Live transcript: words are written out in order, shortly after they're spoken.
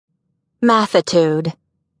Mathitude.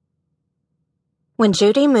 When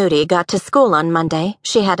Judy Moody got to school on Monday,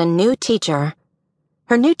 she had a new teacher.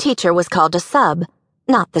 Her new teacher was called a sub,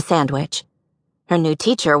 not the sandwich. Her new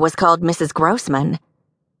teacher was called Mrs. Grossman.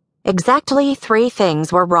 Exactly 3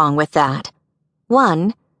 things were wrong with that.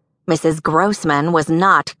 1. Mrs. Grossman was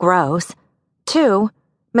not gross. 2.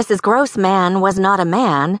 Mrs. Grossman was not a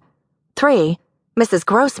man. 3. Mrs.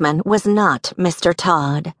 Grossman was not Mr.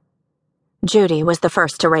 Todd. Judy was the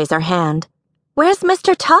first to raise her hand. "Where's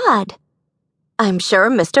Mr. Todd?" "I'm sure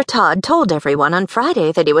Mr. Todd told everyone on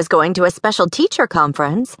Friday that he was going to a special teacher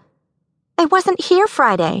conference." "I wasn't here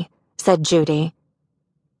Friday," said Judy.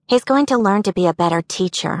 "He's going to learn to be a better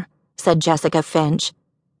teacher," said Jessica Finch.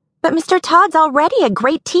 "But Mr. Todd's already a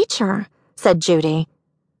great teacher," said Judy.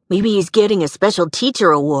 "Maybe he's getting a special teacher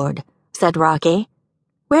award," said Rocky.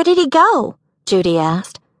 "Where did he go?" Judy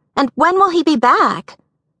asked. "And when will he be back?"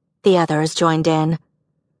 The others joined in.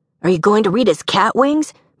 "Are you going to read us Cat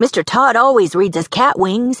Wings? Mr. Todd always reads us Cat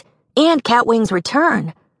Wings and Cat Wings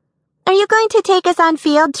Return." "Are you going to take us on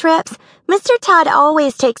field trips? Mr. Todd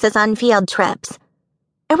always takes us on field trips."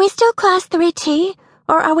 "Are we still Class 3T,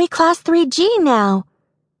 or are we Class 3G now?"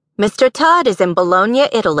 "Mr. Todd is in Bologna,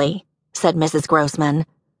 Italy," said Mrs. Grossman.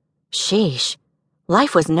 Sheesh.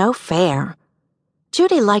 Life was no fair.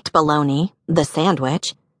 Judy liked bologna, the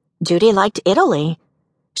sandwich. Judy liked Italy.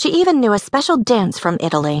 She even knew a special dance from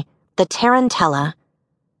Italy, the tarantella.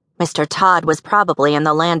 Mr. Todd was probably in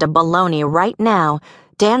the land of bologna right now,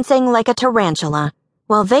 dancing like a tarantula,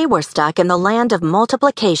 while they were stuck in the land of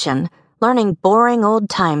multiplication, learning boring old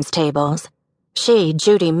times tables. She,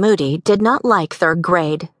 Judy Moody, did not like 3rd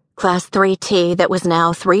grade, Class 3T that was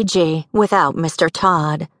now 3G, without Mr.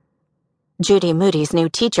 Todd. Judy Moody's new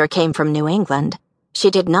teacher came from New England. She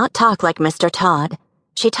did not talk like Mr. Todd.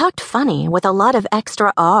 She talked funny with a lot of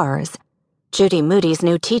extra R's. Judy Moody's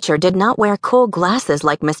new teacher did not wear cool glasses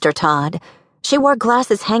like Mr. Todd. She wore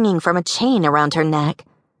glasses hanging from a chain around her neck.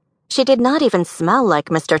 She did not even smell like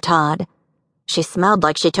Mr. Todd. She smelled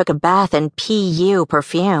like she took a bath in PU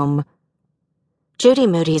perfume. Judy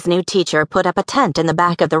Moody's new teacher put up a tent in the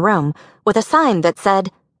back of the room with a sign that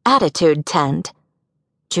said, "Attitude Tent."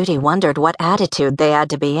 Judy wondered what attitude they had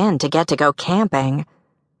to be in to get to go camping.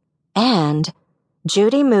 And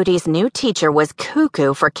Judy Moody's new teacher was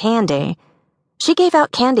cuckoo for candy. She gave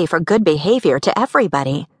out candy for good behavior to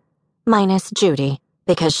everybody, minus Judy,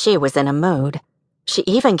 because she was in a mood. She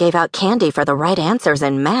even gave out candy for the right answers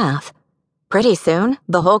in math. Pretty soon,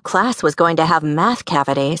 the whole class was going to have math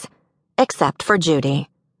cavities, except for Judy.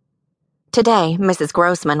 Today, Mrs.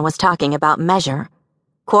 Grossman was talking about measure.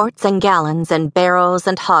 Quarts and gallons and barrels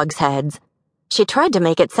and hogsheads. She tried to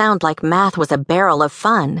make it sound like math was a barrel of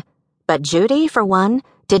fun, but Judy, for one,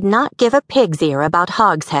 did not give a pig's ear about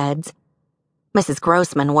hogsheads. Mrs.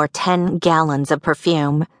 Grossman wore 10 gallons of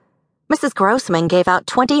perfume. Mrs. Grossman gave out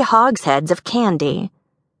 20 hogsheads of candy.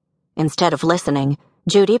 Instead of listening,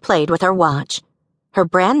 Judy played with her watch. Her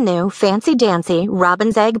brand new, fancy-dancy,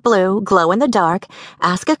 robin's egg blue, glow-in-the-dark,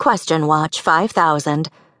 ask-a-question watch 5000,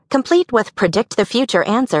 complete with predict-the-future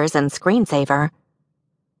answers and screensaver.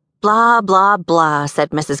 "Blah, blah, blah,"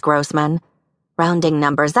 said Mrs. Grossman. Rounding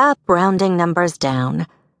numbers up, rounding numbers down.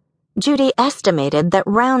 Judy estimated that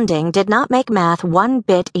rounding did not make math 1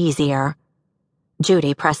 bit easier.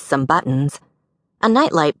 Judy pressed some buttons. A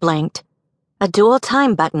nightlight blinked. A dual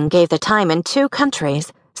time button gave the time in 2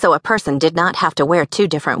 countries, so a person did not have to wear 2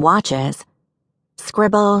 different watches.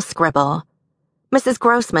 Scribble, scribble. Mrs.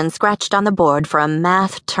 Grossman scratched on the board for a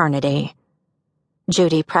math-ternity.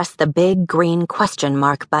 Judy pressed the big green question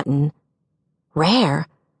mark button. Rare.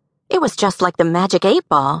 It was just like the magic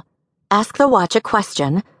 8-ball. Ask the watch a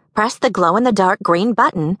question, press the glow-in-the-dark green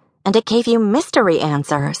button, and it gave you mystery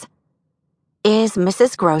answers. Is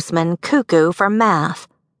Mrs. Grossman cuckoo for math?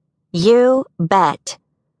 You bet.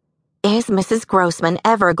 Is Mrs. Grossman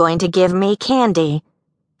ever going to give me candy?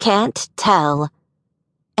 Can't tell.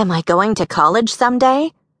 Am I going to college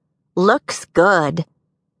someday? Looks good.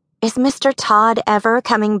 Is Mr. Todd ever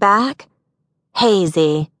coming back?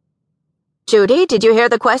 Hazy. "Judy, did you hear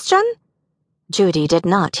the question?" Judy did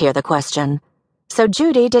not hear the question, so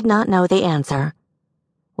Judy did not know the answer.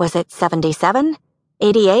 Was it 77?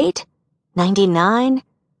 88? 99?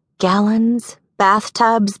 Gallons?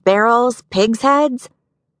 Bathtubs? Barrels? Pigs' heads?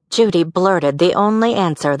 Judy blurted the only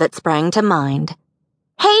answer that sprang to mind.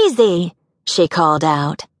 "Hazy!" she called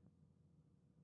out.